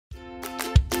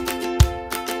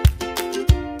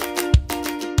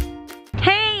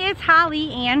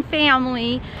Holly and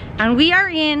family, and we are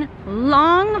in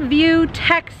Longview,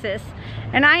 Texas,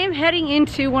 and I am heading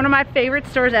into one of my favorite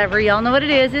stores ever. Y'all know what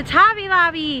it is. It's Hobby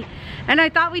Lobby, and I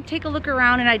thought we'd take a look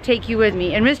around and I'd take you with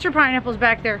me. And Mr. Pineapple's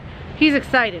back there. He's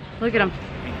excited. Look at him.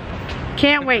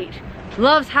 Can't wait.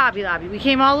 Loves Hobby Lobby. We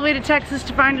came all the way to Texas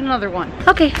to find another one.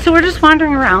 Okay, so we're just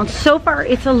wandering around. So far,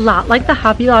 it's a lot like the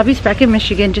Hobby Lobbies back in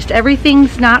Michigan. Just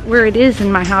everything's not where it is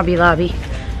in my Hobby Lobby.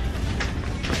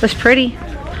 It's pretty.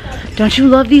 Don't you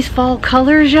love these fall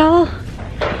colors, y'all?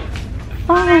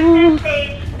 Oh.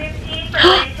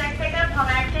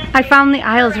 I found the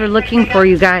aisles we're looking for,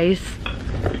 you guys.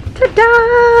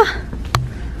 Ta-da!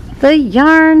 The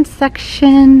yarn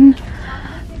section.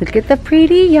 Look at the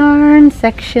pretty yarn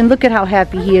section. Look at how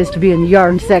happy he is to be in the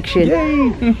yarn section.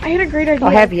 Yay! I had a great idea.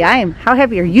 How happy I am. How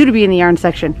happy are you to be in the yarn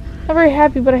section? I'm very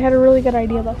happy, but I had a really good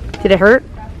idea though. Did it hurt?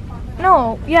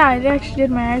 No, yeah, it actually did.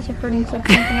 My eyes are hurting, so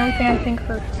everything I think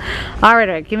hurts.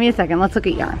 Alright, give me a second. Let's look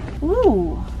at yarn.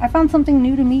 Ooh, I found something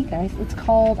new to me, guys. It's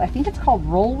called, I think it's called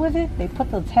Roll With It. They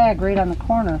put the tag right on the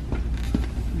corner,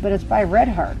 but it's by Red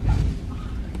Heart.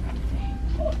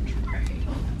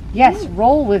 Yes,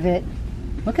 Roll With It.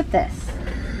 Look at this.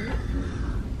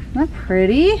 Isn't that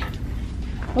pretty?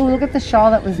 Oh, look at the shawl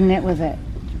that was knit with it.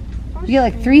 You get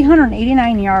like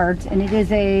 389 yards, and it is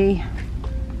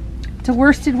it's a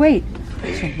worsted weight.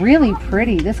 It's really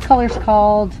pretty. This color's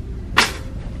called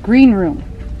Green Room.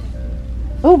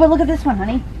 Oh, but look at this one,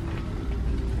 honey.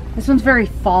 This one's very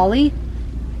fall-y.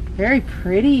 Very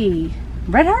pretty.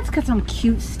 Red Heart's got some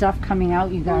cute stuff coming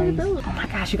out, you guys. Oh my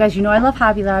gosh, you guys, you know I love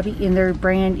Hobby Lobby in their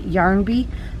brand Yarn Bee.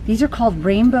 These are called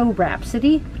Rainbow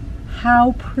Rhapsody.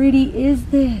 How pretty is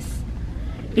this?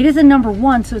 It is a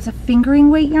 #1, so it's a fingering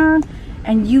weight yarn,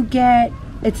 and you get,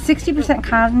 it's 60%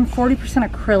 cotton, 40%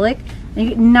 acrylic, and you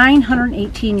get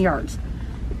 918 yards.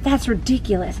 That's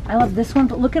ridiculous. I love this one,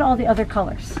 but look at all the other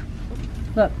colors.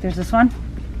 Look, there's this one.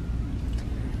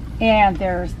 And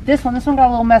there's this one. This one got a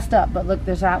little messed up, but look,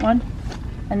 there's that one.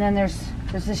 And then there's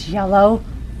this yellow.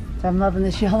 So I'm loving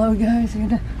this yellow, guys.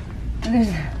 And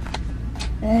there's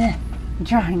I'm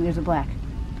trying. There's a black,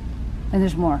 and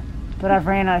there's more, but I've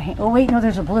ran out of hand. Oh wait, no,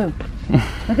 there's a blue.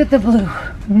 Look at the blue.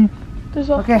 There's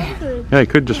okay. Yeah, I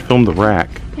could just film the rack.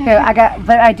 Okay,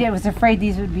 but I was afraid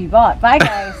these would be bought. Bye,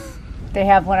 guys. They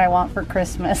have what I want for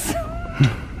Christmas.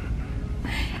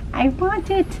 I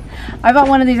want it. I bought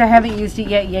one of these. I haven't used it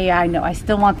yet. Yeah, I know. I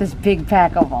still want this big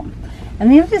pack of them.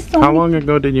 And they're just How long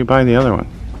ago did you buy the other one?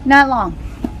 Not long.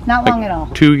 Not long at all.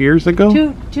 2 years ago?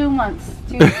 Two months.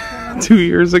 2 months. 2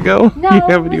 years ago? No, you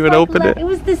haven't even opened it? It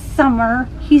was this summer.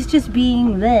 He's just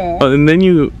being there. Oh, and then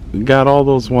you got all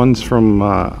those ones from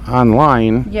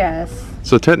online. Yes.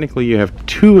 So technically you have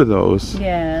 2 of those.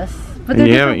 Yes. But and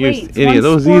you haven't used any of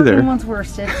those sport either. And one's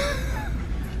worsted.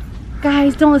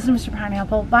 Guys, don't listen to Mr.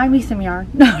 Pineapple. Buy me some yarn.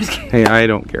 No, I'm just kidding. Hey, I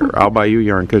don't care. I'll buy you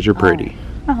yarn because you're pretty.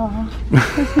 Oh.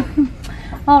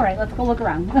 All right, let's go look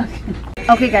around.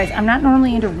 Okay, guys, I'm not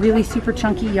normally into really super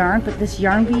chunky yarn, but this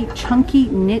Yarn Bee Chunky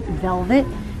Knit Velvet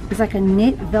is like a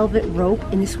knit velvet rope,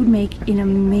 and this would make an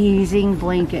amazing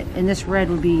blanket. And this red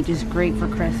would be just great for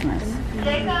Christmas.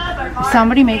 If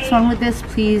somebody makes one with this,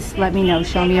 please let me know.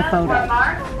 Show me a photo.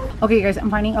 Okay, guys, I'm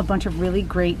finding a bunch of really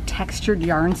great textured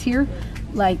yarns here.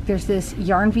 Like there's this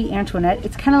Yarn Bee Antoinette.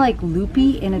 It's kind of like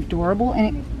loopy and adorable,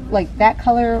 and it, like that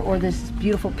color or this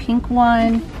beautiful pink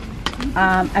one.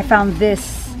 I found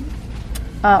this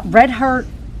Red Heart.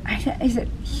 Is it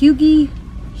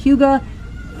Huga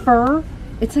fur?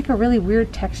 It's like a really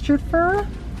weird textured fur.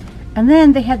 And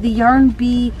then they had the Yarn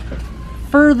Bee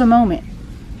Fur the Moment,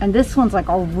 and this one's like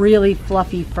a really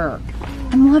fluffy fur.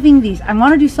 I'm loving these. I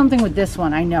want to do something with this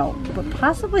one, I know, but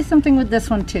possibly something with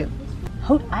this one too.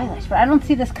 Haute eyelash, but I don't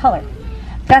see this color.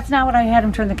 That's not what I had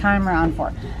him turn the camera on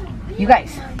for. You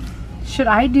guys, should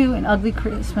I do an ugly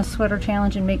Christmas sweater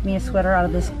challenge and make me a sweater out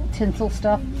of this tinsel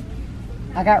stuff?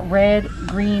 I got red,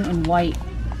 green, and white.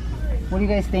 What do you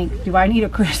guys think? Do I need a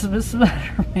Christmas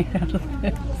sweater made out of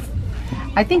this?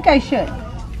 I think I should.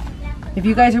 If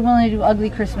you guys are willing to do ugly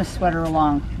Christmas sweater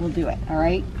along, we'll do it, all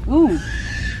right? Ooh,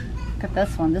 look at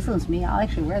this one. This one's me. I'll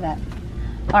actually wear that.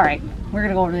 All right, we're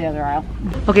gonna go over to the other aisle.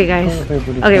 Okay, guys.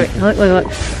 Okay, wait, look.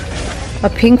 A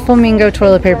pink flamingo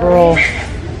toilet paper roll.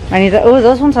 I need that. Oh,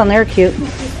 those ones on there are cute.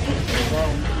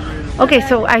 Okay,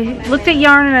 so I looked at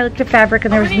yarn and I looked at fabric,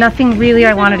 and there was nothing really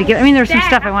I wanted to get. I mean, there was some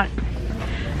stuff I want.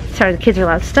 Sorry, the kids are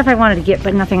loud. Stuff I wanted to get,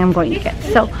 but nothing I'm going to get.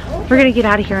 So we're gonna get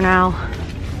out of here now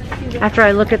after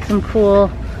I look at some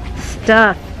cool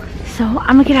stuff. So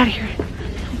I'm gonna get out of here.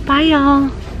 Bye,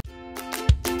 y'all.